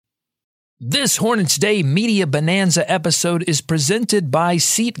This Hornets Day Media Bonanza episode is presented by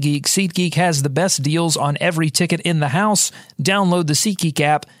SeatGeek. SeatGeek has the best deals on every ticket in the house. Download the SeatGeek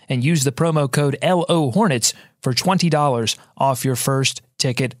app and use the promo code LOHornets for $20 off your first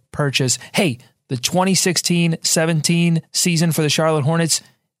ticket purchase. Hey, the 2016-17 season for the Charlotte Hornets,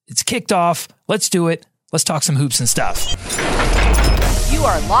 it's kicked off. Let's do it. Let's talk some hoops and stuff. You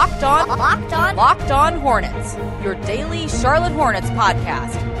are Locked On Hornets, your daily Charlotte Hornets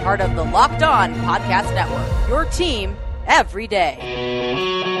podcast, part of the Locked On Podcast Network, your team every day.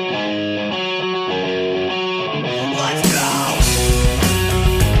 Let's go!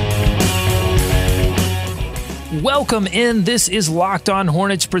 Welcome in. This is Locked On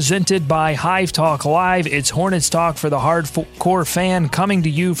Hornets presented by Hive Talk Live. It's Hornets Talk for the hardcore fan, coming to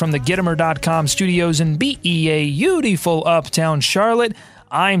you from the Gittimer.com studios in beautiful uptown Charlotte.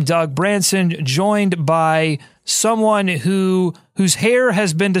 I'm Doug Branson, joined by someone whose hair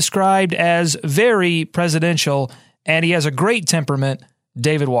has been described as very presidential, and he has a great temperament,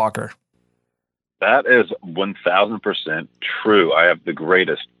 David Walker. That is 1,000% true. I have the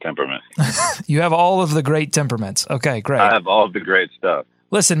greatest temperament. You have all of the great temperaments. Okay, great. I have all of the great stuff.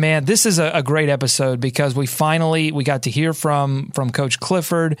 Listen, man, this is a great episode because we got to hear from Coach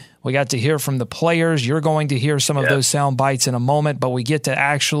Clifford. We got to hear from the players. You're going to hear some of those sound bites in a moment, but we get to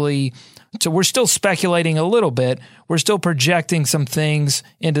actually – so we're still speculating a little bit. We're still projecting some things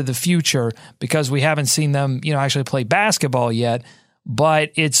into the future because we haven't seen them, actually play basketball yet,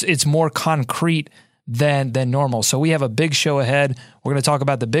 but it's more concrete than normal. So we have a big show ahead. We're going to talk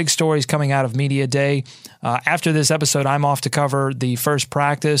about the big stories coming out of Media Day. After this episode, I'm off to cover the first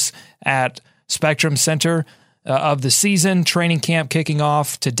practice at Spectrum Center of the season. Training camp kicking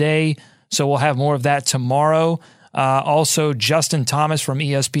off today, so we'll have more of that tomorrow. Also, Justin Thomas from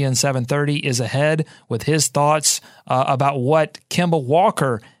ESPN 730 is ahead with his thoughts about what Kemba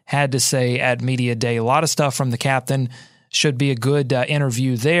Walker had to say at Media Day. A lot of stuff from the captain. Should be a good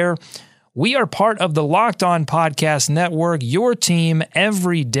interview there. We are part of the Locked On Podcast Network, your team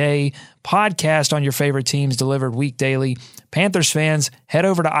every day. Podcast on your favorite teams delivered week daily. Panthers fans, head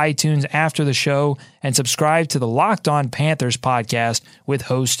over to iTunes after the show and subscribe to the Locked On Panthers podcast with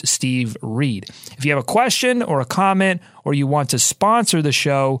host Steve Reed. If you have a question or a comment or you want to sponsor the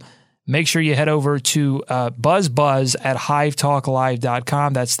show, make sure you head over to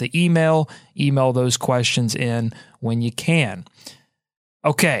buzzbuzz@hivetalklive.com. That's the email. Email those questions in when you can.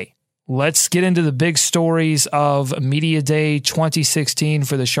 Okay. Let's get into the big stories of Media Day 2016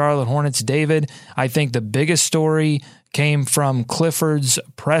 for the Charlotte Hornets. David, I think the biggest story came from Clifford's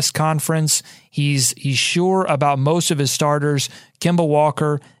press conference. He's sure about most of his starters, Kemba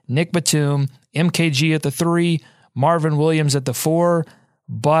Walker, Nick Batum, MKG at the 3, Marvin Williams at the 4.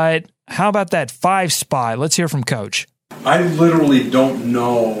 But how about that 5 spot? Let's hear from Coach. I literally don't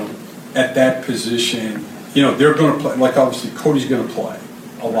know at that position. They're going to play. Like, obviously, Cody's going to play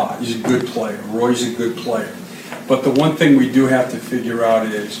a lot. He's a good player. Roy's a good player. But the one thing we do have to figure out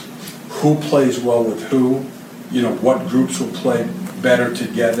is who plays well with who, what groups will play better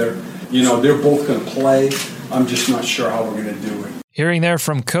together. They're both going to play. I'm just not sure how we're going to do it. Hearing there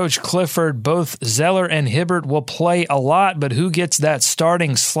from Coach Clifford, both Zeller and Hibbert will play a lot, but who gets that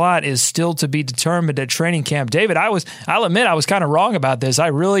starting slot is still to be determined at training camp. David, I'll admit I was kind of wrong about this. I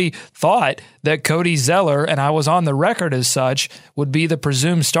really thought that Cody Zeller, and I was on the record as such, would be the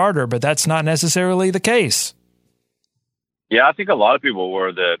presumed starter, but that's not necessarily the case. Yeah, I think a lot of people were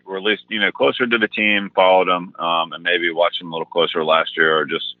at least, closer to the team, followed them, and maybe watched them a little closer last year or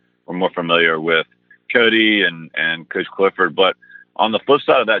just were more familiar with Cody and Coach Clifford. But on the flip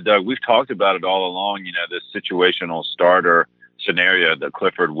side of that, Doug, we've talked about it all along, this situational starter scenario that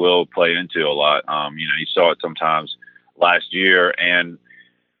Clifford will play into a lot. You saw it sometimes last year. And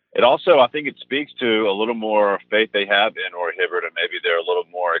it also, I think it speaks to a little more faith they have in Roy Hibbert, and maybe they're a little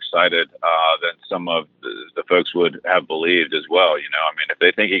more excited than some of the folks would have believed as well. If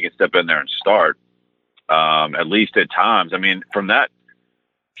they think he can step in there and start, at least at times, from that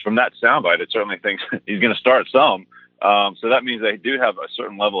soundbite, it certainly thinks he's going to start some. So that means they do have a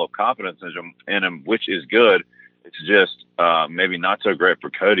certain level of confidence in him, which is good. It's just maybe not so great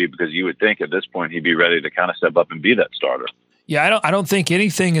for Cody because you would think at this point he'd be ready to kind of step up and be that starter. Yeah, I don't think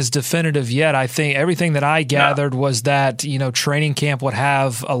anything is definitive yet. I think everything that I gathered was that training camp would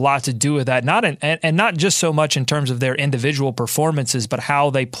have a lot to do with that. Not just so much in terms of their individual performances, but how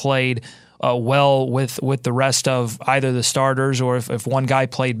they played well with the rest of either the starters or if one guy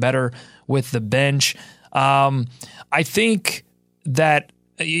played better with the bench. I think that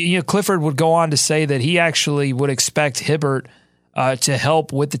Clifford would go on to say that he actually would expect Hibbert to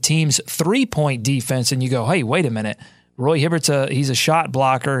help with the team's 3-point defense. And you go, hey, wait a minute. Roy Hibbert's he's a shot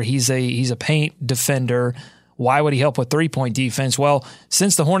blocker. He's a paint defender. Why would he help with 3-point defense? Well,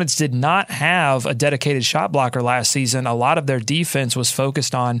 since the Hornets did not have a dedicated shot blocker last season, a lot of their defense was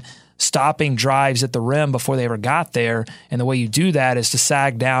focused on stopping drives at the rim before they ever got there. And the way you do that is to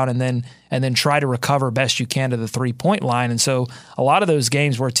sag down and then try to recover best you can to the 3-point line. And so a lot of those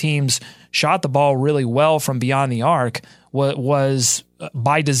games where teams shot the ball really well from beyond the arc was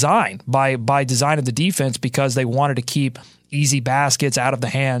by design, by design of the defense, because they wanted to keep easy baskets out of the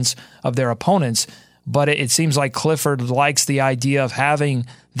hands of their opponents. But it seems like Clifford likes the idea of having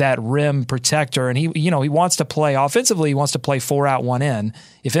that rim protector, and he wants to play offensively. He wants to play 4 out, 1 in.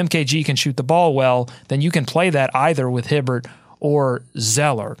 If MKG can shoot the ball well, then you can play that either with Hibbert or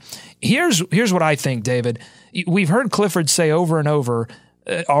Zeller. Here's what I think, David. We've heard Clifford say over and over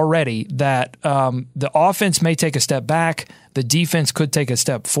already that the offense may take a step back, the defense could take a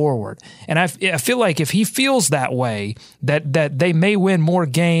step forward, and I feel like if he feels that way, that they may win more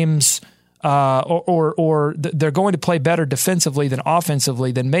games. Or they're going to play better defensively than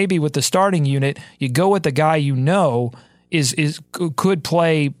offensively, then maybe with the starting unit, you go with the guy could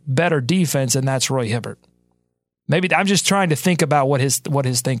play better defense, and that's Roy Hibbert. Maybe I'm just trying to think about what his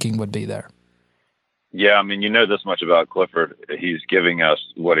thinking would be there. Yeah, I mean, this much about Clifford. He's giving us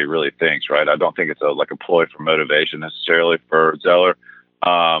what he really thinks, right? I don't think it's a ploy for motivation necessarily for Zeller.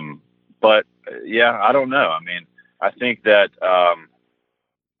 But yeah, I don't know. I mean, I think that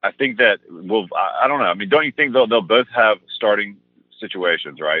I don't know. I mean, don't you think they'll both have starting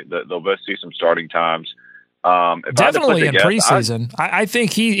situations, right? They'll both see some starting times. Definitely in preseason. I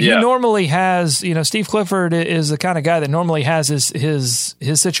think he normally has, Steve Clifford is the kind of guy that normally has his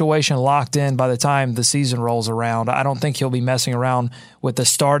situation locked in by the time the season rolls around. I don't think he'll be messing around with the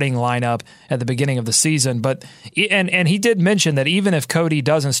starting lineup at the beginning of the season. But and he did mention that even if Cody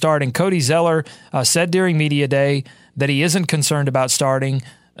doesn't start, and Cody Zeller said during media day that he isn't concerned about starting.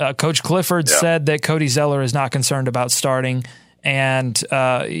 Coach Clifford said that Cody Zeller is not concerned about starting. And,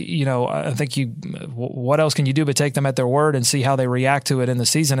 I think what else can you do but take them at their word and see how they react to it in the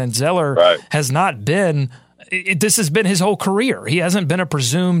season? And Zeller has not been this has been his whole career. He hasn't been a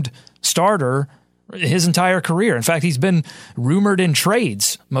presumed starter his entire career. In fact, he's been rumored in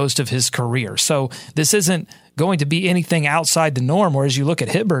trades most of his career. So this isn't going to be anything outside the norm. Whereas you look at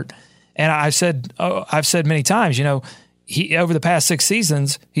Hibbert, and I've said many times, he over the past 6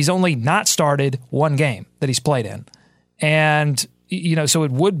 seasons, he's only not started 1 game that he's played in. And, so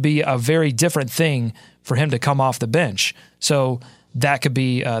it would be a very different thing for him to come off the bench. So that could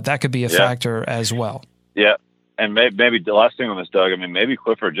be a factor as well. Yeah. And maybe the last thing on this, Doug, I mean, maybe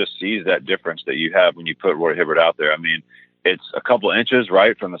Clifford just sees that difference that you have when you put Roy Hibbert out there. I mean, it's a couple inches,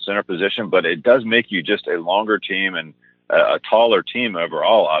 right, from the center position, but it does make you just a longer team and a taller team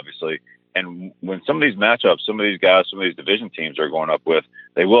overall, obviously. And when some of these matchups, some of these guys, some of these division teams are going up with,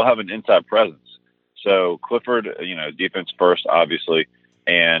 they will have an inside presence. So Clifford, defense first, obviously,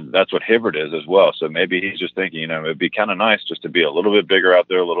 and that's what Hibbert is as well. So maybe he's just thinking, it'd be kind of nice just to be a little bit bigger out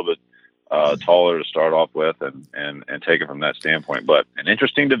there, a little bit taller to start off with, and take it from that standpoint. But an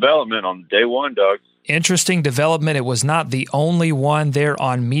interesting development on day one, Doug. Interesting development. It was not the only one there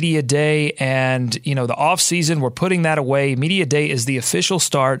on Media Day. And, the offseason, we're putting that away. Media Day is the official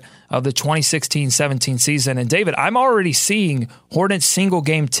start of the 2016-17 season. And, David, I'm already seeing Hornets single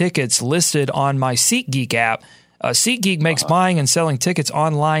game tickets listed on my SeatGeek app. SeatGeek makes buying and selling tickets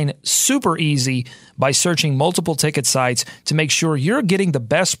online super easy by searching multiple ticket sites to make sure you're getting the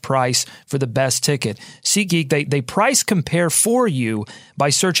best price for the best ticket. SeatGeek, they price compare for you by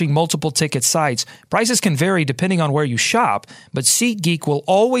searching multiple ticket sites. Prices can vary depending on where you shop, but SeatGeek will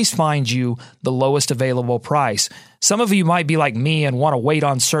always find you the lowest available price. Some of you might be like me and want to wait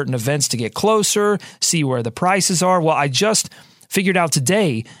on certain events to get closer, see where the prices are. Well, I just figured out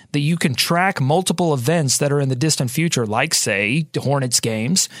today that you can track multiple events that are in the distant future, like, say, Hornets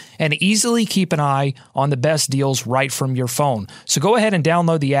games, and easily keep an eye on the best deals right from your phone. So go ahead and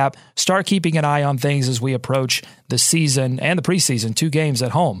download the app. Start keeping an eye on things as we approach the season and the preseason, 2 games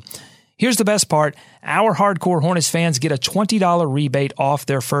at home. Here's the best part. Our hardcore Hornets fans get a $20 rebate off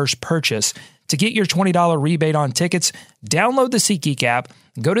their first purchase. To get your $20 rebate on tickets, download the SeatGeek app,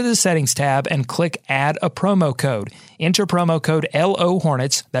 go to the Settings tab, and click Add a Promo Code. Enter promo code LO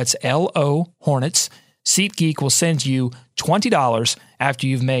Hornets, that's LO Hornets. SeatGeek will send you $20 after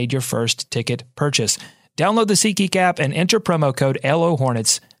you've made your first ticket purchase. Download the SeatGeek app and enter promo code LO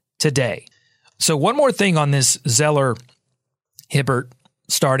Hornets today. So one more thing on this Zeller-Hibbert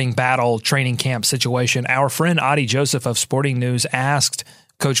starting battle training camp situation. Our friend Adi Joseph of Sporting News asked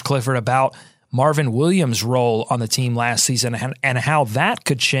Coach Clifford about Marvin Williams' role on the team last season and how that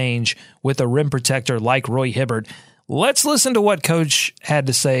could change with a rim protector like Roy Hibbert. Let's listen to what Coach had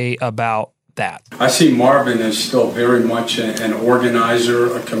to say about that. I see Marvin as still very much an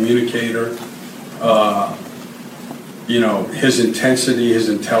organizer, a communicator. His intensity, his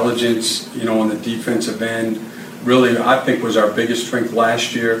intelligence, on the defensive end, really, I think was our biggest strength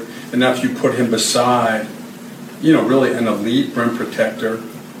last year. And now if you put him beside, really an elite rim protector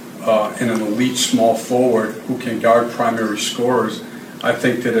and an elite small forward who can guard primary scorers, I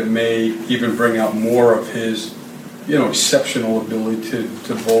think that it may even bring out more of his, exceptional ability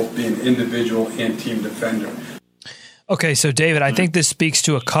to both be an individual and team defender. Okay, so David, I think this speaks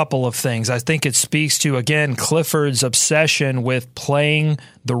to a couple of things. I think it speaks to, again, Clifford's obsession with playing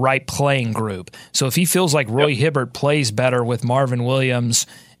the right playing group. So if he feels like Roy Hibbert plays better with Marvin Williams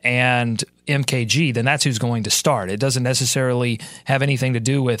and MKG, then that's who's going to start. It doesn't necessarily have anything to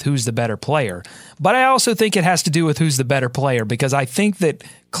do with who's the better player. But I also think it has to do with who's the better player, because I think that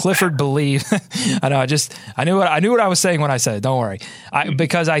Clifford believes I knew what I was saying when I said it. Don't worry.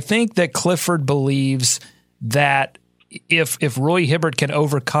 Because I think that Clifford believes that if Roy Hibbert can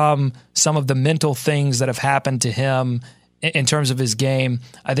overcome some of the mental things that have happened to him in terms of his game,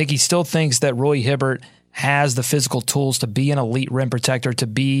 I think he still thinks that Roy Hibbert has the physical tools to be an elite rim protector, to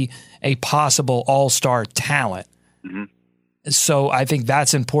be a possible all-star talent. Mm-hmm. So I think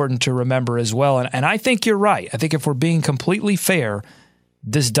that's important to remember as well. And I think you're right. I think if we're being completely fair,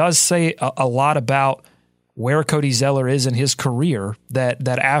 this does say a lot about where Cody Zeller is in his career, that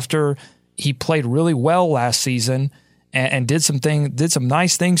after he played really well last season and did some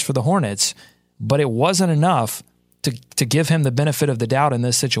nice things for the Hornets, but it wasn't enough to give him the benefit of the doubt in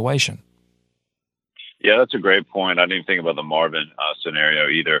this situation. Yeah, that's a great point. I didn't even think about the Marvin scenario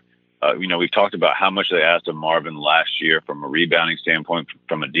either. We've talked about how much they asked of Marvin last year from a rebounding standpoint,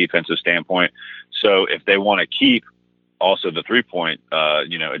 from a defensive standpoint. So if they want to keep also the 3-point,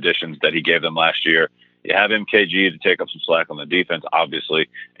 additions that he gave them last year, you have MKG to take up some slack on the defense, obviously,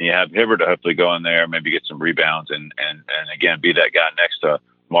 and you have Hibbert to hopefully go in there, maybe get some rebounds and again, be that guy next to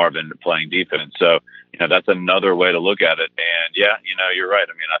Marvin playing defense. So, that's another way to look at it. And yeah, you're right.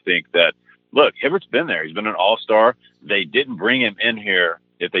 I mean, I think that, look, Hibbert's been there. He's been an all-star. They didn't bring him in here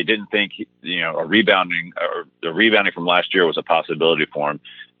if they didn't think, the rebounding from last year was a possibility for him.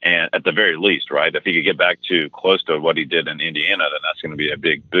 And at the very least, right, if he could get back to close to what he did in Indiana, then that's going to be a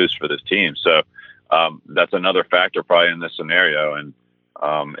big boost for this team. So that's another factor probably in this scenario. And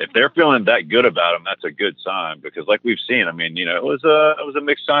if they're feeling that good about him, that's a good sign, because like we've seen, I mean, it was a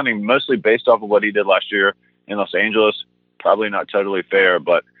mixed signing, mostly based off of what he did last year in Los Angeles. Probably not totally fair,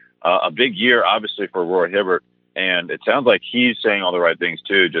 but a big year, obviously, for Roy Hibbert. And it sounds like he's saying all the right things,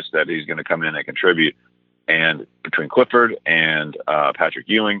 too, just that he's going to come in and contribute. And between Clifford and Patrick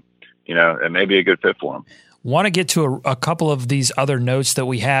Ewing, it may be a good fit for him. Want to get to a couple of these other notes that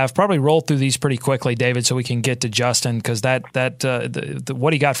we have. Probably roll through these pretty quickly, David, so we can get to Justin, because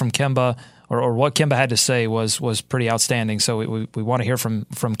what he got from Kemba, or what Kemba had to say was pretty outstanding. So we want to hear from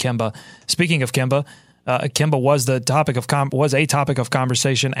Kemba. Speaking of Kemba, Kemba was a topic of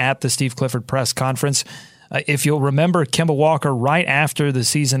conversation at the Steve Clifford press conference. If you'll remember, Kemba Walker, right after the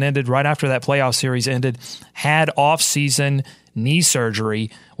season ended, right after that playoff series ended, had off-season knee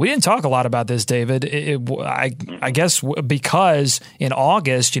surgery. We didn't talk a lot about this, David. I guess because in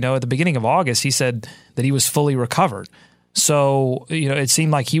August, at the beginning of August, he said that he was fully recovered. So, it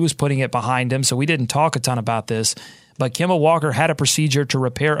seemed like he was putting it behind him, so we didn't talk a ton about this. But Kemba Walker had a procedure to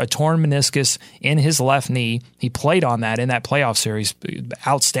repair a torn meniscus in his left knee. He played on that in that playoff series.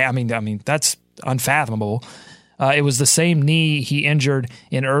 Outstanding. I mean, that's unfathomable. It was the same knee he injured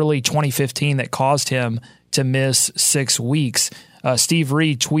in early 2015 that caused him to miss 6 weeks. Steve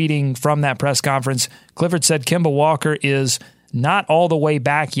Reed tweeting from that press conference, Clifford said Kemba Walker is not all the way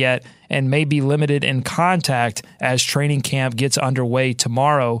back yet and may be limited in contact as training camp gets underway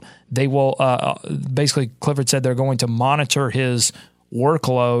tomorrow. They will basically, Clifford said they're going to monitor his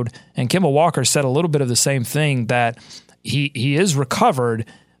workload. And Kemba Walker said a little bit of the same thing, that he is recovered,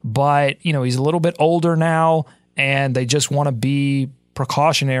 but he's a little bit older now, and they just want to be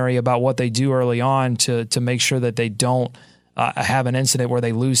precautionary about what they do early on to make sure that they don't have an incident where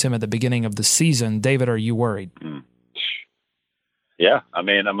they lose him at the beginning of the season. David, are you worried? Yeah, I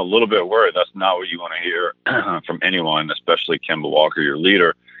mean, I'm a little bit worried. That's not what you want to hear from anyone, especially Kemba Walker, your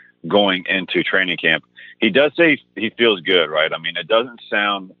leader, going into training camp. He does say he feels good, right? I mean, it doesn't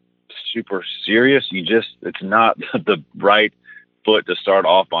sound super serious. It's not the right foot to start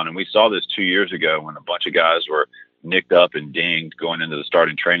off on. And we saw this 2 years ago when a bunch of guys were nicked up and dinged going into the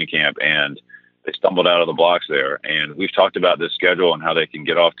starting training camp, and they stumbled out of the blocks there. And we've talked about this schedule and how they can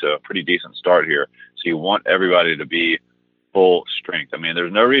get off to a pretty decent start here. So you want everybody to be full strength. I mean,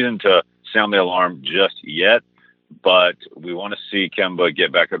 there's no reason to sound the alarm just yet, but we want to see Kemba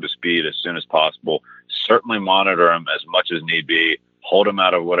get back up to speed as soon as possible. Certainly monitor him as much as need be. Hold him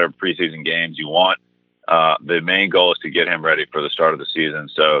out of whatever preseason games you want. The main goal is to get him ready for the start of the season.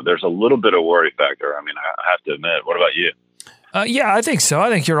 So there's a little bit of worry factor. I mean, I have to admit. What about you? Yeah, I think so. I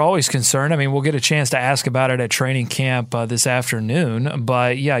think you're always concerned. I mean, we'll get a chance to ask about it at training camp this afternoon.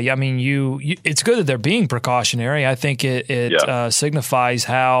 But yeah, I mean, it's good that they're being precautionary. I think it signifies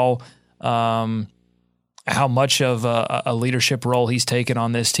how much of a leadership role he's taken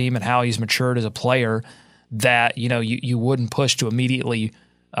on this team and how he's matured as a player. That you wouldn't push to immediately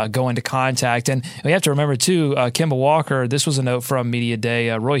go into contact. And we have to remember too, Kemba Walker. This was a note from Media Day.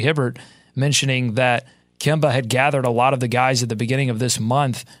 Roy Hibbert mentioning that Kemba had gathered a lot of the guys at the beginning of this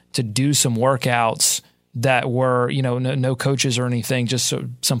month to do some workouts that were, no coaches or anything, just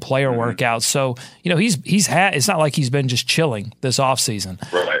some player workouts. So, he's had, it's not like he's been just chilling this offseason.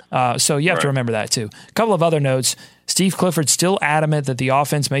 Right. So you have to remember that too. A couple of other notes. Steve Clifford's still adamant that the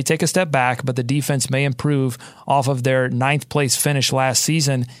offense may take a step back, but the defense may improve off of their 9th place finish last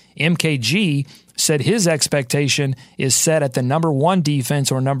season. MKG said his expectation is set at the number 1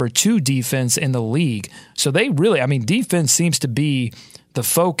 defense or number 2 defense in the league. So they really, defense seems to be the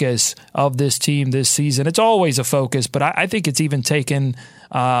focus of this team this season. It's always a focus, but I think it's even taken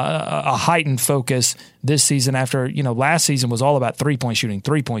a heightened focus this season after, last season was all about three-point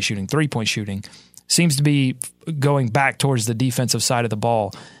shooting. Seems to be going back towards the defensive side of the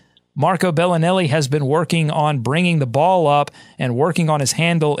ball. Marco Bellinelli has been working on bringing the ball up and working on his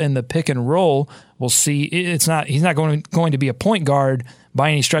handle in the pick and roll. We'll see. He's not going to be a point guard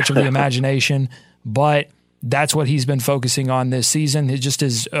by any stretch of the imagination, but that's what he's been focusing on this season. It just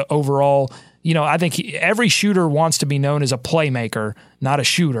is overall, I think every shooter wants to be known as a playmaker, not a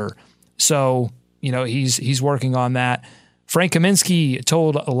shooter. So, he's working on that. Frank Kaminsky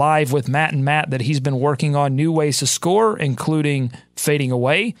told Live with Matt and Matt that he's been working on new ways to score, including fading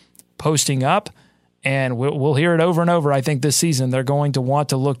away, posting up, and we'll hear it over and over. I think this season they're going to want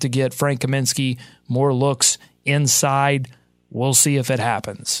to look to get Frank Kaminsky more looks inside. We'll see if it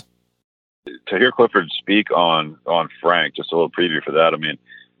happens. To hear Clifford speak on Frank, just a little preview for that. I mean,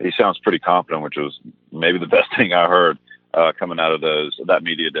 he sounds pretty confident, which was maybe the best thing I heard coming out of that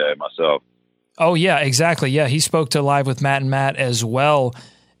media day myself. Oh yeah, exactly. Yeah, he spoke to Live with Matt and Matt as well,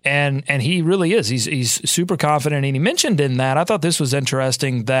 and he really is. He's super confident, and he mentioned in that. I thought this was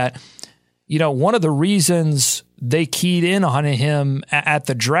interesting that one of the reasons they keyed in on him at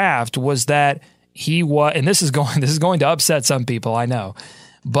the draft was that he was, and this is going to upset some people, I know,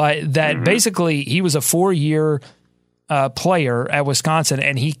 but that basically he was a 4-year player at Wisconsin,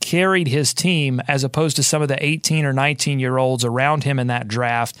 and he carried his team as opposed to some of the 18 or 19-year-olds around him in that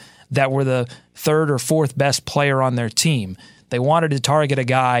draft that were the 3rd or 4th best player on their team. They wanted to target a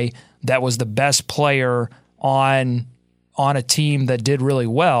guy that was the best player on a team that did really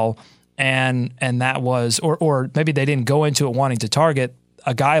well, and that was, or maybe they didn't go into it wanting to target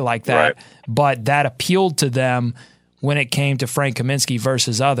a guy like that, right, but that appealed to them when it came to Frank Kaminsky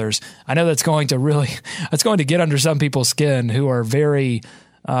versus others. I know that's going to get under some people's skin who are very,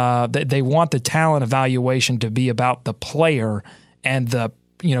 they want the talent evaluation to be about the player and the,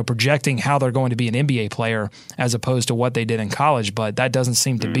 projecting how they're going to be an NBA player as opposed to what they did in college. But that doesn't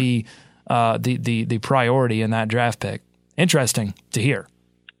seem to be the priority in that draft pick. Interesting to hear.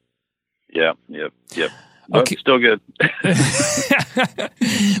 Yep. Okay. Still good.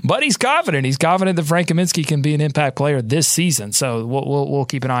 But he's confident. He's confident that Frank Kaminsky can be an impact player this season. So we'll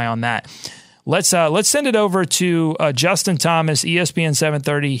keep an eye on that. Let's send it over to Justin Thomas, ESPN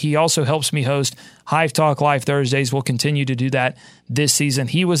 730. He also helps me host Hive Talk Live Thursdays. We'll continue to do that this season.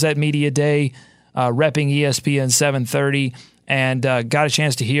 He was at Media Day repping ESPN 730 and got a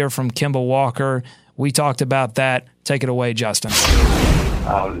chance to hear from Kemba Walker. We talked about that. Take it away, Justin.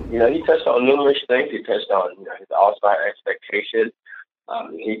 He touched on numerous things. He touched on his all-star expectation.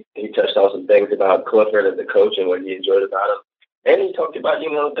 He touched on some things about Clifford as a coach and what he enjoyed about him. And he talked about,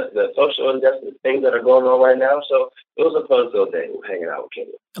 the social injustice things that are going on right now. So it was a fun-filled day hanging out with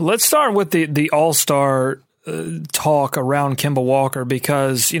Kemba. Let's start with the all-star talk around Kemba Walker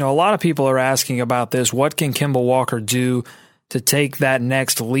because, a lot of people are asking about this. What can Kemba Walker do to take that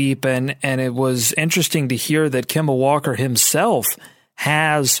next leap? And it was interesting to hear that Kemba Walker himself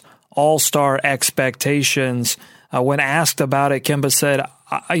has all-star expectations. When asked about it, Kemba said,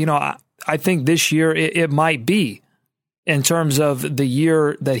 I think this year it might be in terms of the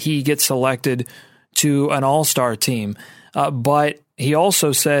year that he gets selected to an all-star team. But he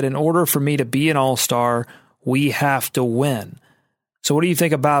also said, in order for me to be an all-star, we have to win. So what do you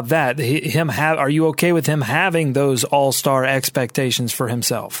think about that? Are you okay with him having those all-star expectations for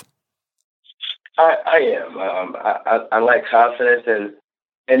himself? I am. I like confidence,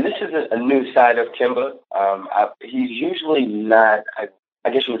 and this is a new side of Kemba. He's usually not, I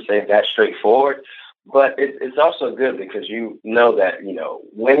guess you would say, that straightforward. But it's also good because you know that,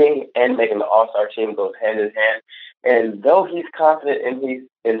 winning and making the All-Star team goes hand in hand. And though he's confident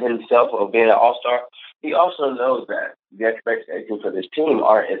in himself of being an All-Star, he also knows that the expectations for this team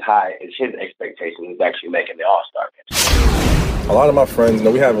aren't as high as his expectations of actually making the All-Star game. A lot of my friends,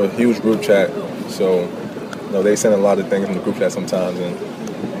 we have a huge group chat, so they send a lot of things in the group chat sometimes,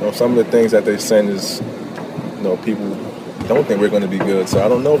 and some of the things that they send is, people don't think we're going to be good. So I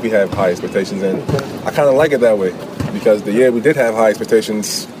don't know if we have high expectations, and I kind of like it that way because the year we did have high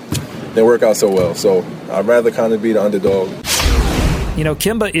expectations, didn't work out so well. So I'd rather kind of be the underdog.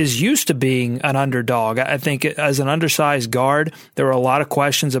 Kemba is used to being an underdog. I think as an undersized guard, there were a lot of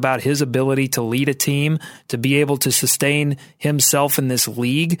questions about his ability to lead a team, to be able to sustain himself in this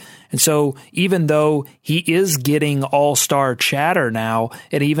league. And so even though he is getting all-star chatter now,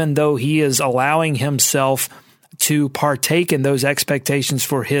 and even though he is allowing himself to partake in those expectations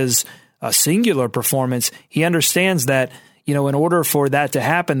for his singular performance, he understands that, in order for that to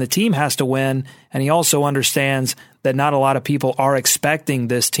happen, the team has to win, and he also understands that not a lot of people are expecting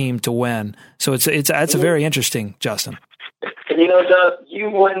this team to win. So it's a very interesting, Justin. Doug, you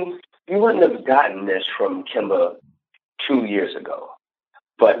wouldn't have gotten this from Kemba 2 years ago,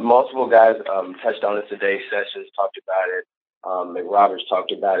 but multiple guys touched on it today. Sessions talked about it. McRoberts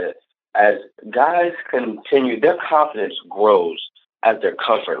talked about it. As guys continue, their confidence grows as their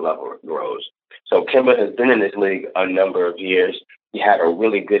comfort level grows. So Kemba has been in this league a number of years. He had a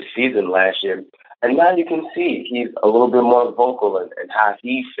really good season last year. And now you can see he's a little bit more vocal in how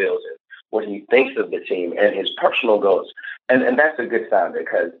he feels and what he thinks of the team and his personal goals. And that's a good sign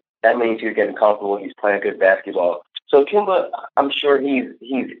because that means he's getting comfortable. He's playing good basketball. So Kemba, I'm sure he's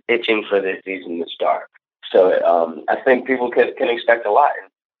itching for this season to start. So I think people can expect a lot.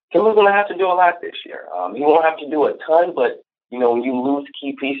 And Kemba's going to have to do a lot this year. He won't have to do a ton, but, when you lose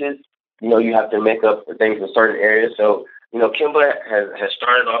key pieces, you have to make up for things in certain areas. So, Kemba has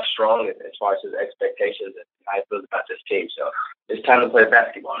started off strong as far as his expectations and how he feels about this team. So it's time to play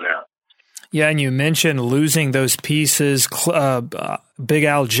basketball now. Yeah, and you mentioned losing those pieces, Big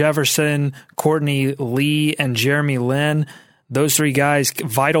Al Jefferson, Courtney Lee, and Jeremy Lin. Those three guys,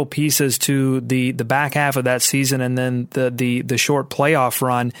 vital pieces to the back half of that season and then the short playoff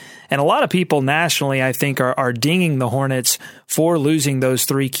run. And a lot of people nationally, I think, are dinging the Hornets for losing those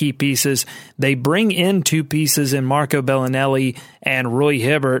three key pieces. They bring in two pieces in Marco Bellinelli and Roy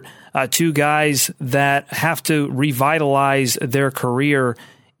Hibbert, two guys that have to revitalize their career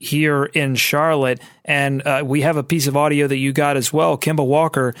here in Charlotte. And we have a piece of audio that you got as well. Kemba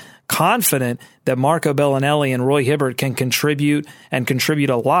Walker, confident that Marco Bellinelli and Roy Hibbert can contribute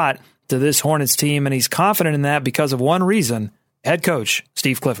a lot to this Hornets team. And he's confident in that because of one reason, head coach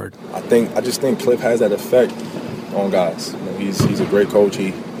Steve Clifford. I just think Cliff has that effect on guys. He's a great coach.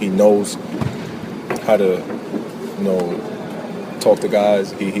 He knows how to, talk to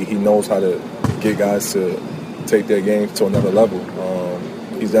guys. He knows how to get guys to take their game to another level.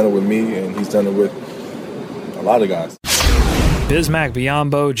 He's done it with me, and he's done it with a lot of guys. Bismack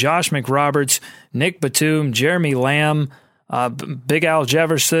Biyombo, Josh McRoberts, Nick Batum, Jeremy Lamb, Big Al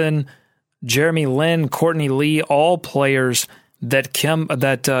Jefferson, Jeremy Lin, Courtney Lee, all players that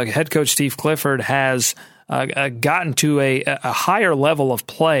head coach Steve Clifford has gotten to a higher level of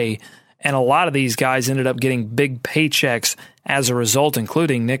play, and a lot of these guys ended up getting big paychecks as a result,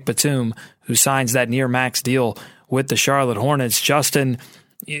 including Nick Batum, who signs that near-max deal with the Charlotte Hornets. Justin,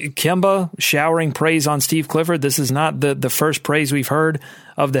 Kemba showering praise on Steve Clifford. This is not the first praise we've heard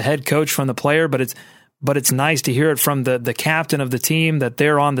of the head coach from the player, but it's nice to hear it from the captain of the team that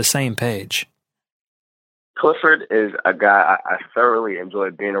they're on the same page. Clifford is a guy I thoroughly enjoy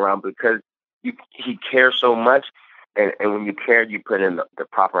being around because he cares so much, and when you care, you put in the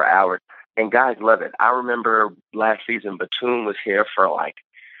proper hours, and guys love it. I remember last season, Batum was here for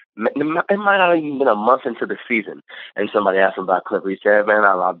it might not have even been a month into the season. And somebody asked him about Clifford. He said, man,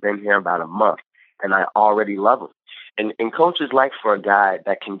 I've been here about a month, and I already love him. And coaches like for a guy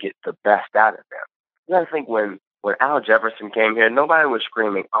that can get the best out of them. You got to think when Al Jefferson came here, nobody was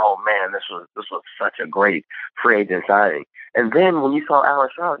screaming, oh, man, this was such a great free agent signing. And then when you saw Al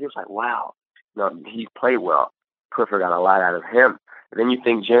Charlotte, you was like, wow, he played well. Clifford got a lot out of him. And then you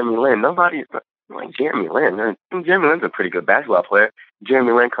think Jeremy Lin. Nobody's like Jeremy Lin. Jeremy Lin's a pretty good basketball player.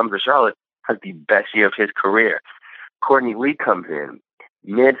 Jeremy Lin comes to Charlotte, has the best year of his career. Courtney Lee comes in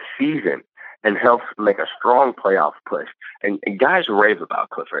mid-season and helps make a strong playoff push. And guys rave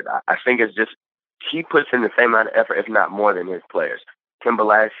about Clifford. I think it's just he puts in the same amount of effort, if not more, than his players. Kemba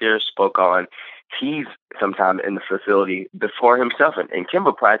last year spoke on he's sometime in the facility before himself, and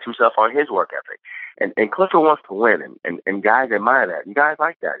Kemba prides himself on his work ethic. And Clifford wants to win, and guys admire that, and guys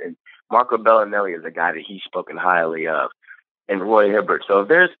like that. And Marco Bellinelli is a guy that he's spoken highly of, and Roy Hibbert. So if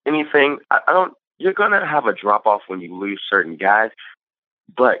there's anything, you're going to have a drop-off when you lose certain guys,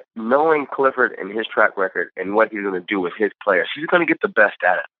 but knowing Clifford and his track record and what he's going to do with his players, he's going to get the best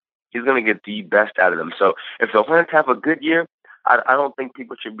out of them. He's going to get the best out of them. So if the Hornets have a good year, I don't think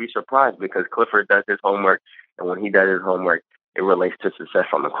people should be surprised, because Clifford does his homework, and when he does his homework, it relates to success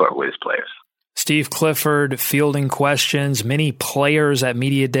on the court with his players. Steve Clifford fielding questions, many players at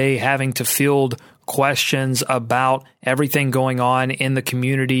Media Day having to field questions about everything going on in the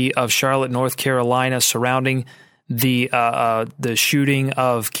community of Charlotte, North Carolina, surrounding the shooting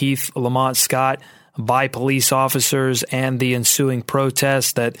of Keith Lamont Scott by police officers and the ensuing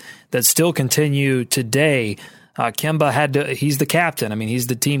protests that still continue today. Kemba he's the captain. I mean, he's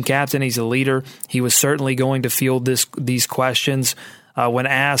the team captain. He's a leader. He was certainly going to field these questions. When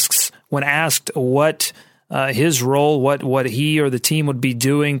asked what his role, what he or the team would be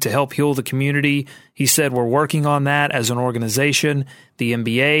doing to help heal the community, he said, "We're working on that as an organization, the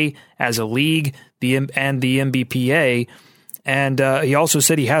NBA, as a league, and the NBPA." And he also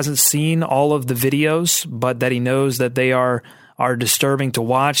said he hasn't seen all of the videos, but that he knows that they are disturbing to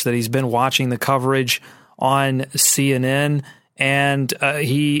watch, that he's been watching the coverage on CNN. And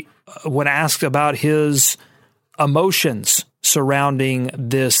when asked about his emotions surrounding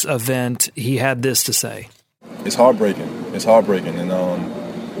this event, he had this to say. It's heartbreaking. And it's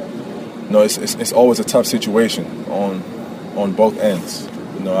always a tough situation on both ends.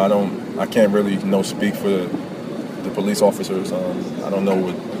 I can't really speak for the police officers. I don't know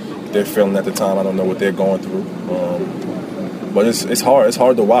what they're feeling at the time. I don't know what they're going through. But it's hard. It's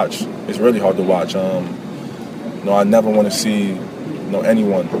hard to watch. It's really hard to watch. I never want to see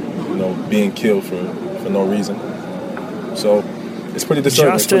anyone being killed for no reason. So it's pretty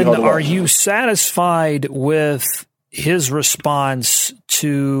disturbing. Justin, are you satisfied with his response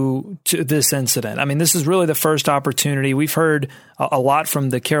to this incident? I mean, this is really the first opportunity. We've heard a lot from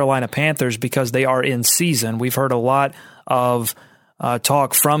the Carolina Panthers because they are in season. We've heard a lot of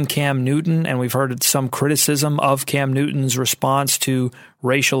talk from Cam Newton, and we've heard some criticism of Cam Newton's response to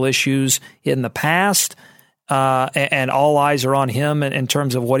racial issues in the past. And all eyes are on him in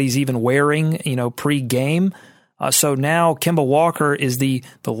terms of what he's even wearing, pre-game. So now Kemba Walker is the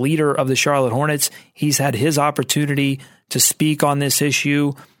leader of the Charlotte Hornets. He's had his opportunity to speak on this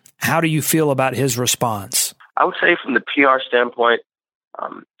issue. How do you feel about his response? I would say from the PR standpoint,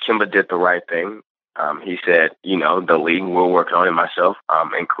 Kemba did the right thing. He said, the league, we're working on it, myself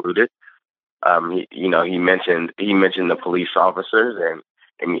included. He mentioned the police officers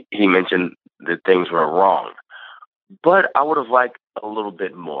and he mentioned that things were wrong. But I would have liked a little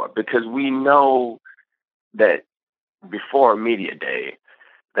bit more, because we know that before Media Day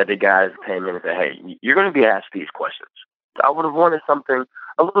that the guys came in and said, "Hey, you're going to be asked these questions." I would have wanted something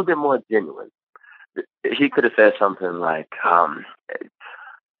a little bit more genuine. He could have said something like,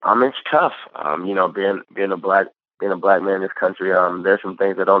 "It's tough, being a black man in this country. There's some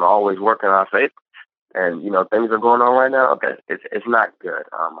things that don't always work in our favor, and things are going on right now. Okay, it's not good.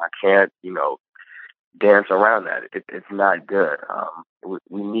 I can't, dance around that. It's not good.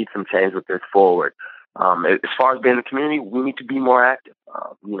 We need some change with this forward. As far as being in the community, we need to be more active.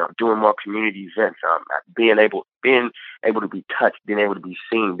 Doing more community events, being able to be touched, being able to be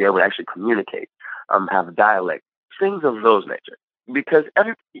seen, be able to actually communicate, have a dialect, things of those nature. Because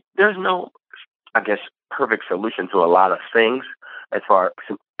there's no, perfect solution to a lot of things as far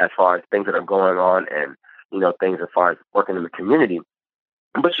as things that are going on, and things as far as working in the community.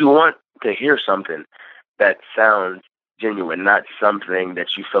 But you want to hear something that sounds genuine, not something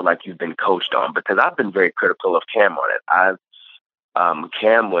that you feel like you've been coached on. Because I've been very critical of Cam on it.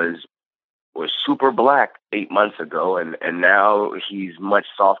 Cam was super black 8 months ago, and now he's much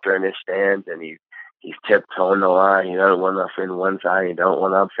softer in his stance, and he's tiptoeing the line. He doesn't want to offend one side, he don't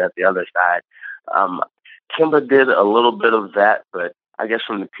want to upset the other side. Kemba did a little bit of that, but I guess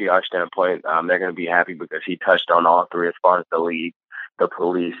from the PR standpoint, they're going to be happy because he touched on all three as far as the league, the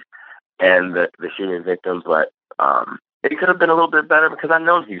police, and the shooting victims. But it could have been a little bit better, because I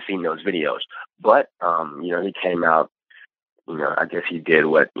know you've seen those videos. But, he came out, I guess he did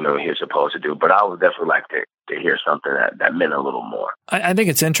what, he was supposed to do. But I would definitely like to hear something that meant a little more. I think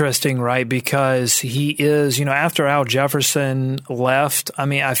it's interesting, right? Because he is, after Al Jefferson left,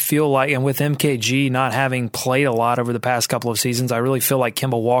 I feel like, and with MKG not having played a lot over the past couple of seasons, I really feel like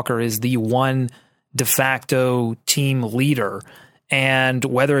Kemba Walker is the one de facto team leader. And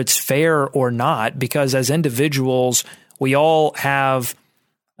whether it's fair or not, because as individuals, we all have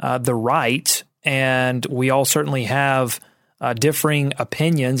the right, and we all certainly have differing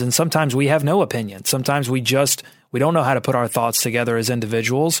opinions, and sometimes we have no opinion. Sometimes we don't know how to put our thoughts together as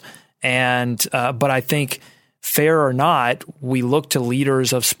individuals. And but I think, fair or not, we look to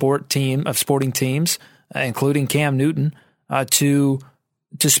leaders of sporting teams, including Cam Newton, to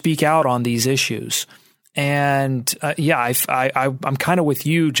speak out on these issues. And I'm kind of with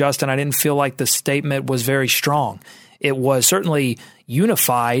you, Justin. I didn't feel like the statement was very strong. It was certainly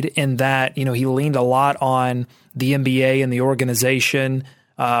unified in that, he leaned a lot on the NBA and the organization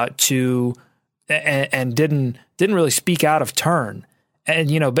and didn't really speak out of turn.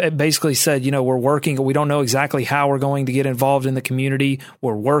 And, basically said, we're working. We don't know exactly how we're going to get involved in the community.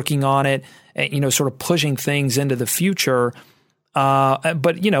 We're working on it, and, sort of pushing things into the future.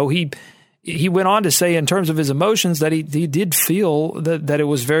 But, he went on to say, in terms of his emotions, that he did feel that it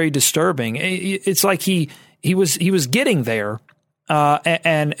was very disturbing. It's like he was getting there,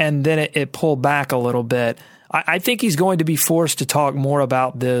 and then it pulled back a little bit. I think he's going to be forced to talk more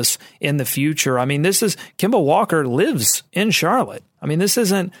about this in the future. I mean, Kemba Walker lives in Charlotte. I mean, this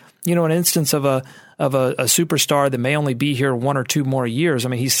isn't, an instance of a superstar that may only be here 1 or 2 more years. I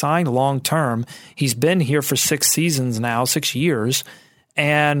mean, he's signed long term. He's been here for 6 seasons now, 6 years,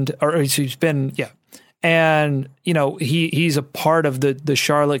 and he's a part of the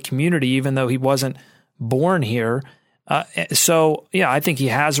Charlotte community, even though he wasn't born here. So I think he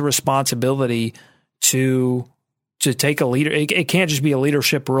has a responsibility to take a leader. It can't just be a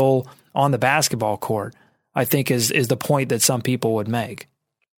leadership role on the basketball court, I think is the point that some people would make.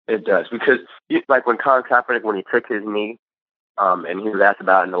 It does, because like when Colin Kaepernick, when he took his knee, and he was asked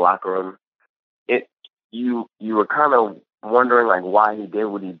about it in the locker room, you were kind of wondering like why he did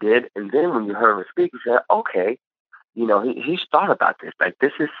what he did, and then when you heard him speak, you said, okay, he's thought about this. Like,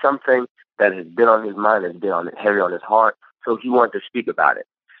 this is something that has been on his mind, has been heavy on his heart, so he wanted to speak about it.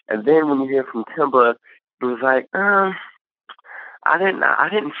 And then when you hear from Kemba, it was like, I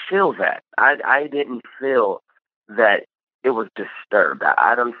didn't feel that. I didn't feel that it was disturbed.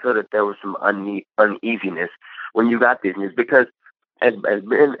 I don't feel that there was some uneasiness when you got this news, because as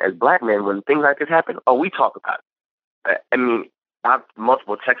black men, when things like this happen, we talk about it. I mean, I have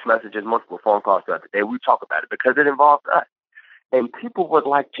multiple text messages, multiple phone calls throughout the day. We talk about it because it involves us. And people would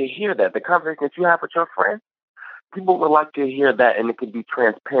like to hear that. The conversation that you have with your friends, people would like to hear that, and it could be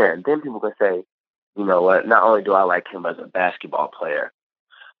transparent. Then people can say, you know what, not only do I like him as a basketball player,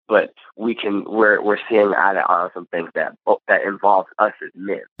 but we're seeing eye to eye on some things that involves us as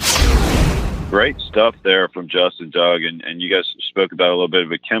men. Great stuff there from Justin, Doug, and you guys spoke about a little bit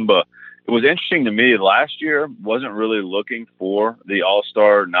of Kemba. It was interesting to me, last year wasn't really looking for the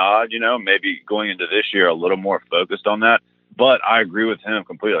All-Star nod, maybe going into this year a little more focused on that. But I agree with him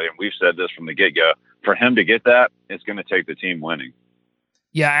completely, and we've said this from the get-go. For him to get that, it's going to take the team winning.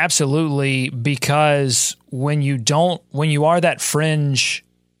 Yeah, absolutely, because when you are that fringe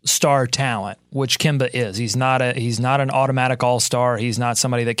star talent, which Kemba is, he's not an automatic all-star. He's not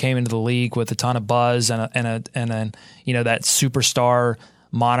somebody that came into the league with a ton of buzz and that superstar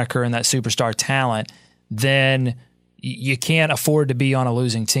moniker and that superstar talent. Then you can't afford to be on a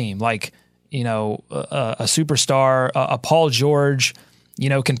losing team. Like, a superstar, a Paul George,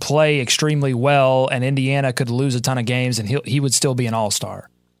 can play extremely well, and Indiana could lose a ton of games, and he would still be an all-star.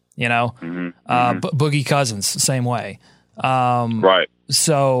 Boogie Cousins, same way. Right.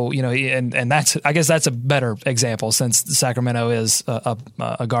 So and that's, I guess that's a better example, since Sacramento is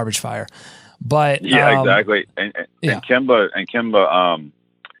a garbage fire. But exactly. And Kemba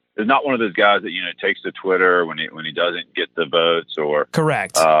is not one of those guys that takes to Twitter when he doesn't get the votes or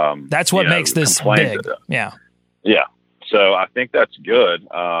correct. That's what makes this big. Yeah. So I think that's good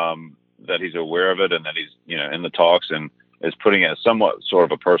that he's aware of it, and that he's in the talks and is putting it as somewhat sort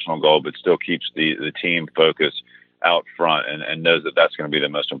of a personal goal, but still keeps the team focused out front and knows that that's going to be the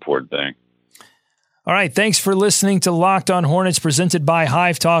most important thing. All right. Thanks for listening to Locked On Hornets, presented by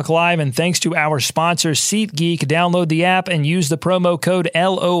Hive Talk Live. And thanks to our sponsor, SeatGeek. Download the app and use the promo code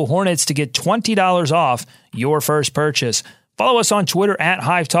LOHornets to get $20 off your first purchase. Follow us on Twitter at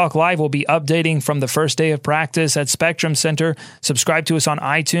Hive Talk Live. We'll be updating from the first day of practice at Spectrum Center. Subscribe to us on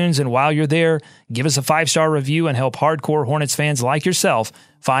iTunes, and while you're there, give us a 5-star review and help hardcore Hornets fans like yourself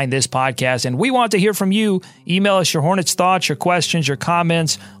find this podcast. And we want to hear from you. Email us your Hornets thoughts, your questions, your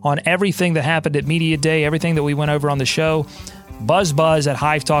comments on everything that happened at Media Day, everything that we went over on the show.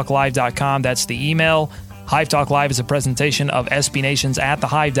 BuzzBuzz@HiveTalkLive.com. That's the email. Hive Talk Live is a presentation of SB Nations at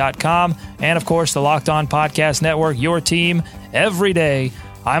thehive.com. And, of course, the Locked On Podcast Network, your team every day.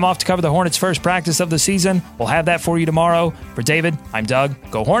 I'm off to cover the Hornets' first practice of the season. We'll have that for you tomorrow. For David, I'm Doug.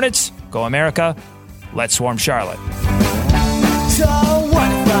 Go Hornets. Go America. Let's swarm Charlotte. So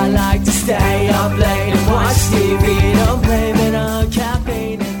what if I like to stay up late and watch TV? Don't blame it on